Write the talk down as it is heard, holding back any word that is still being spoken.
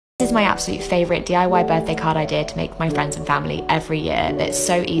This is my absolute favourite DIY birthday card idea to make for my friends and family every year. It's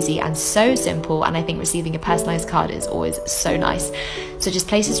so easy and so simple, and I think receiving a personalised card is always so nice. So just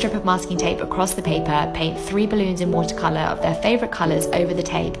place a strip of masking tape across the paper, paint 3 balloons in watercolour of their favourite colours over the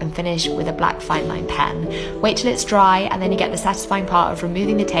tape, and finish with a black fine line pen. Wait till it's dry, and then you get the satisfying part of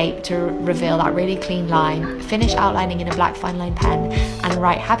removing the tape to reveal that really clean line. Finish outlining in a black fine line pen and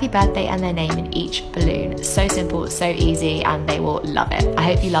write happy birthday and their name in each balloon. So simple, so easy, and they will love it. I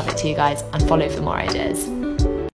hope you love it too, guys, and follow for more ideas.